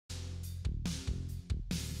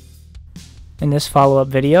In this follow-up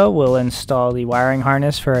video, we'll install the wiring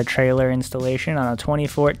harness for a trailer installation on a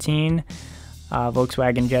 2014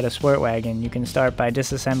 Volkswagen Jetta Sportwagen. You can start by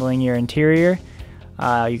disassembling your interior.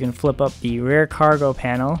 You can flip up the rear cargo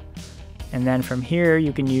panel, and then from here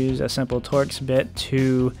you can use a simple Torx bit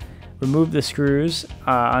to remove the screws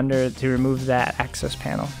to remove that access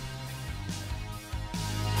panel.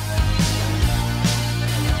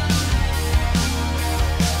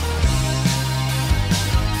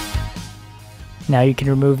 Now you can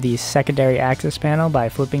remove the secondary access panel by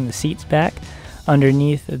flipping the seats back.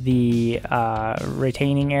 Underneath the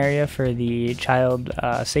retaining area for the child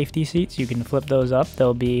safety seats, you can flip those up.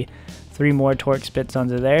 There'll be 3 more Torx bits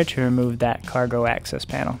under there to remove that cargo access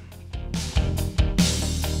panel.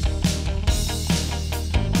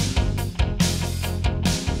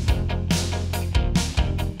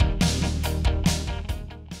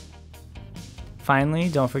 Finally,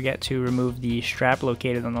 don't forget to remove the strap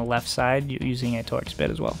located on the left side using a Torx bit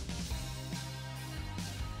as well.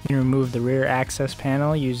 You can remove the rear access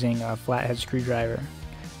panel using a flathead screwdriver.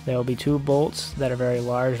 There will be 2 bolts that are very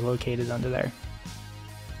large located under there.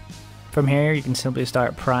 From here, you can simply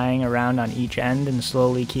start prying around on each end and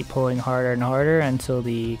slowly keep pulling harder and harder until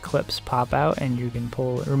the clips pop out and you can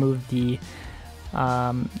remove the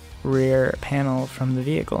rear panel from the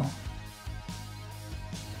vehicle.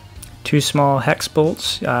 2 small hex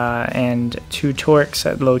bolts and 2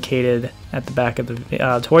 Torx located at the back of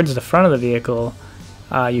the towards the front of the vehicle.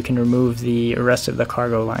 You can remove the rest of the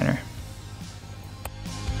cargo liner.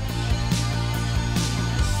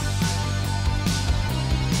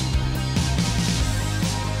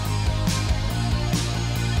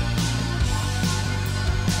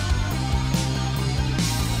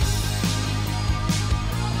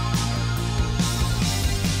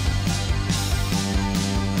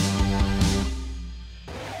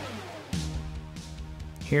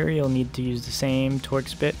 Here you'll need to use the same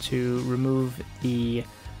Torx bit to remove the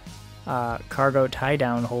cargo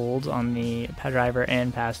tie-down holds on the driver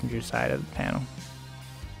and passenger side of the panel.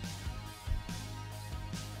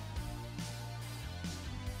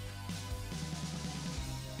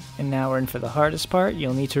 And now we're in for the hardest part.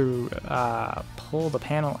 You'll need to pull the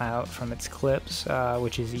panel out from its clips,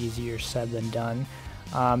 which is easier said than done.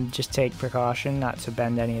 Just take precaution not to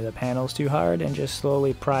bend any of the panels too hard and just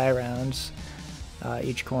slowly pry around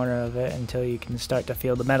each corner of it until you can start to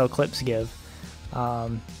feel the metal clips give.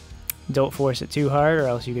 Don't force it too hard or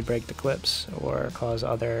else you could break the clips or cause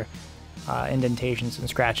other indentations and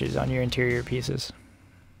scratches on your interior pieces.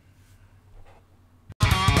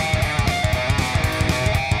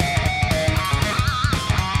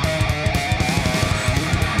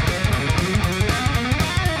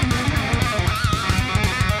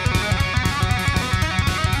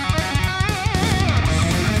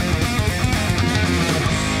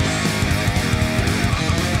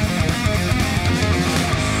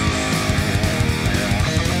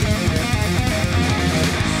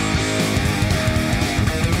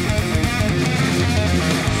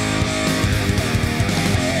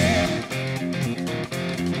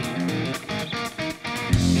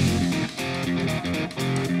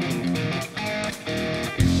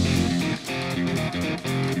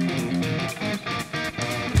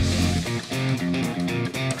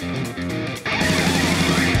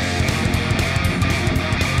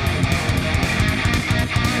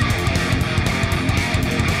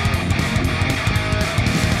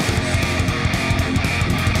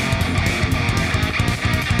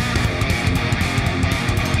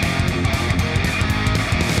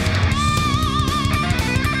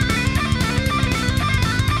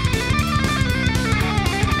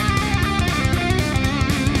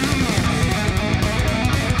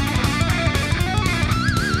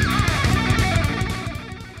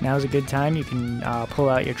 Now's a good time. You can pull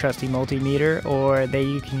out your trusty multimeter, or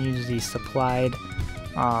you can use the supplied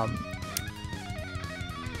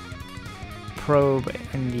probe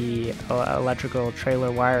in the electrical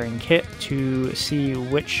trailer wiring kit to see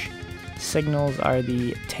which signals are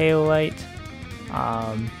the tail light,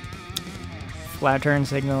 flat turn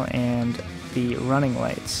signal, and the running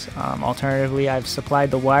lights. Alternatively, I've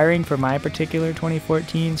supplied the wiring for my particular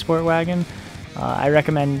 2014 Sportwagen. I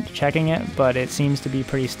recommend checking it, but it seems to be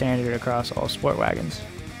pretty standard across all Sportwagens.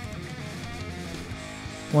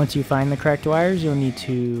 Once you find the correct wires, you'll need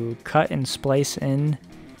to cut and splice in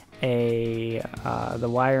the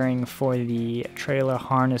wiring for the trailer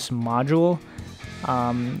harness module.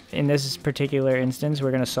 In this particular instance,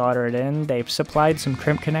 we're going to solder it in. They've supplied some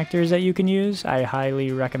crimp connectors that you can use. I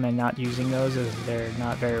highly recommend not using those as they're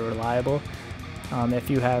not very reliable. If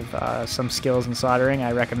you have some skills in soldering,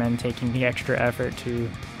 I recommend taking the extra effort to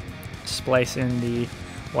splice in the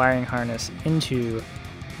wiring harness into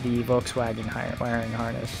the Volkswagen wiring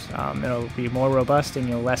harness. It'll be more robust and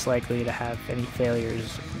you're less likely to have any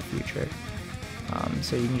failures in the future.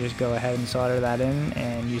 So you can just go ahead and solder that in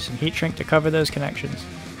and use some heat shrink to cover those connections.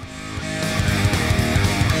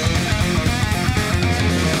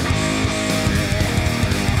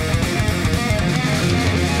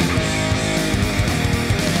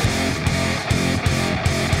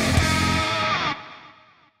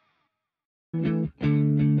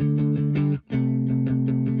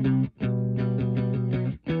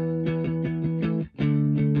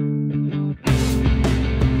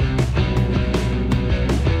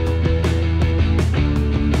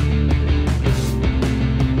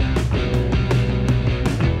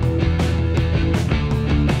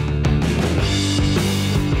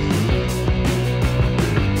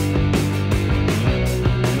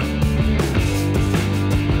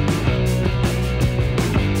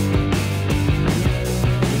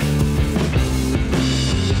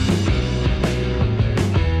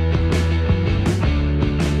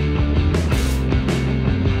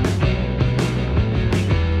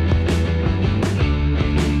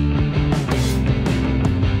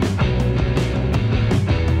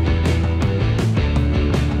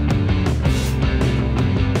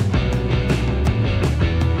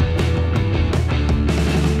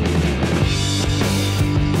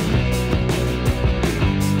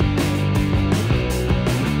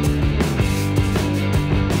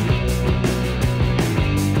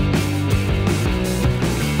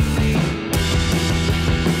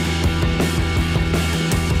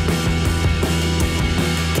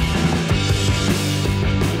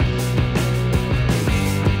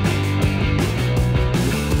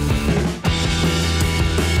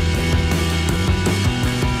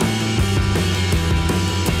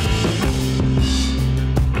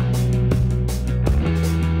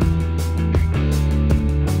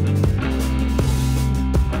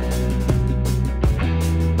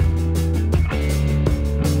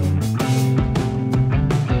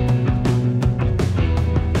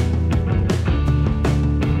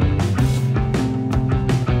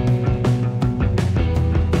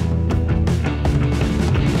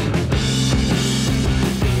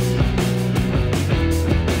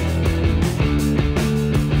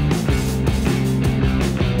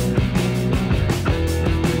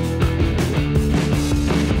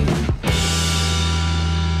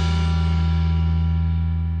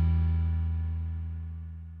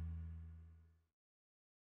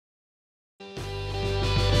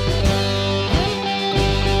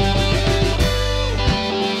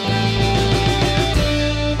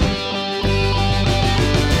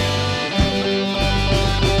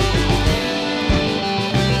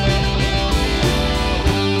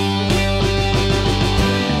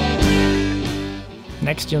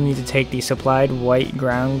 Next, you'll need to take the supplied white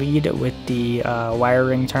ground lead with the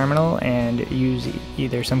wiring terminal and use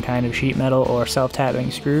either some kind of sheet metal or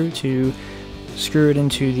self-tapping screw to screw it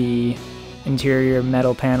into the interior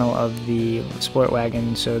metal panel of the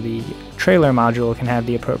Sportwagen so the trailer module can have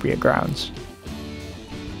the appropriate grounds.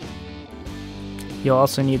 You'll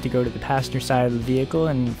also need to go to the passenger side of the vehicle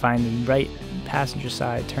and find the right passenger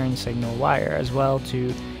side turn signal wire as well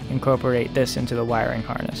to incorporate this into the wiring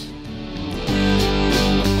harness.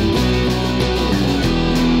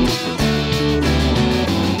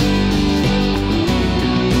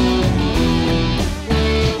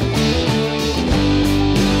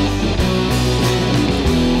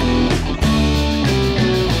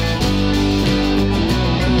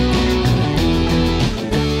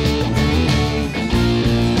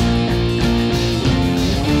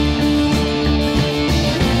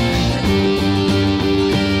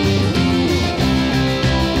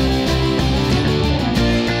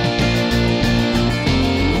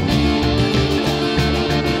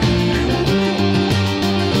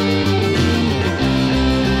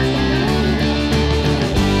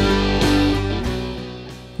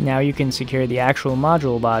 Now you can secure the actual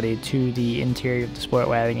module body to the interior of the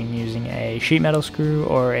Sportwagen using a sheet metal screw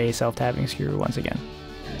or a self-tapping screw once again.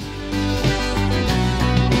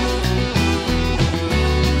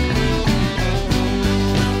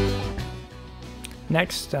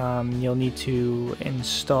 Next, you'll need to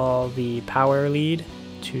install the power lead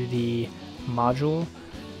to the module.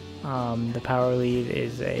 The power lead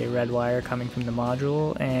is a red wire coming from the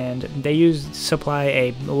module, and they supply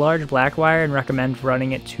a large black wire and recommend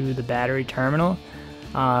running it to the battery terminal.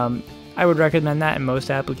 I would recommend that in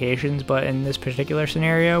most applications, but in this particular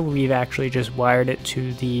scenario, we've actually just wired it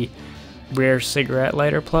to the rear cigarette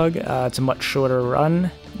lighter plug. It's a much shorter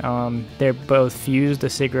run. They're both fused, the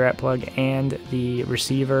cigarette plug and the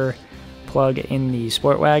receiver plug in the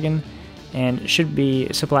Sportwagen. and it should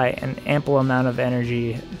be supply an ample amount of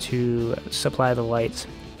energy to supply the lights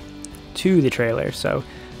to the trailer. So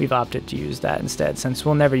we've opted to use that instead, since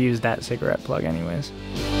we'll never use that cigarette plug anyways.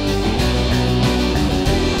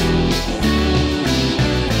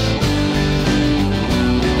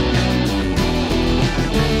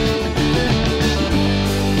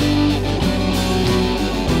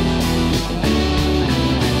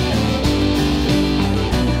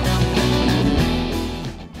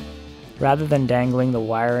 Rather than dangling the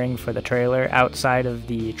wiring for the trailer outside of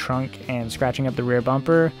the trunk and scratching up the rear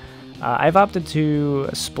bumper, I've opted to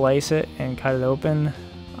splice it and cut it open,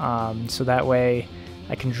 so that way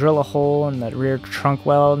I can drill a hole in the rear trunk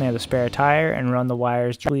well near the spare tire and run the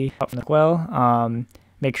wires directly out from the well.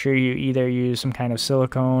 Make sure you either use some kind of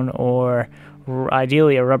silicone or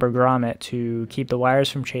ideally a rubber grommet to keep the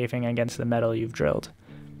wires from chafing against the metal you've drilled.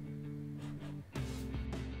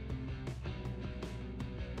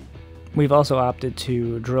 We've also opted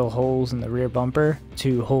to drill holes in the rear bumper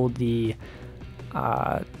to hold the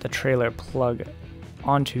trailer plug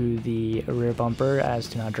onto the rear bumper as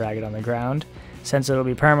to not drag it on the ground, since it will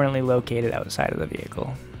be permanently located outside of the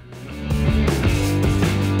vehicle.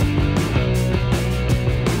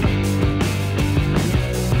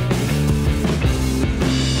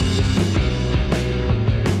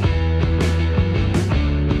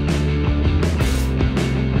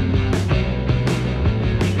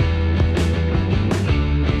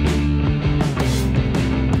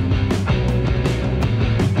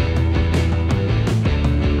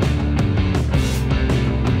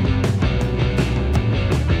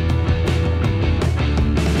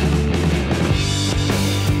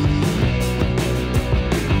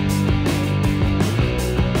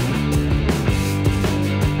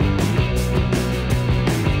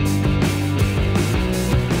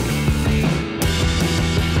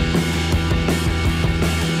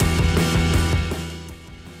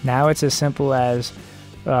 Now it's as simple as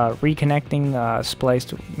reconnecting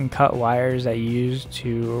spliced and cut wires that you use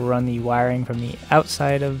to run the wiring from the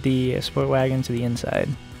outside of the Sportwagen to the inside.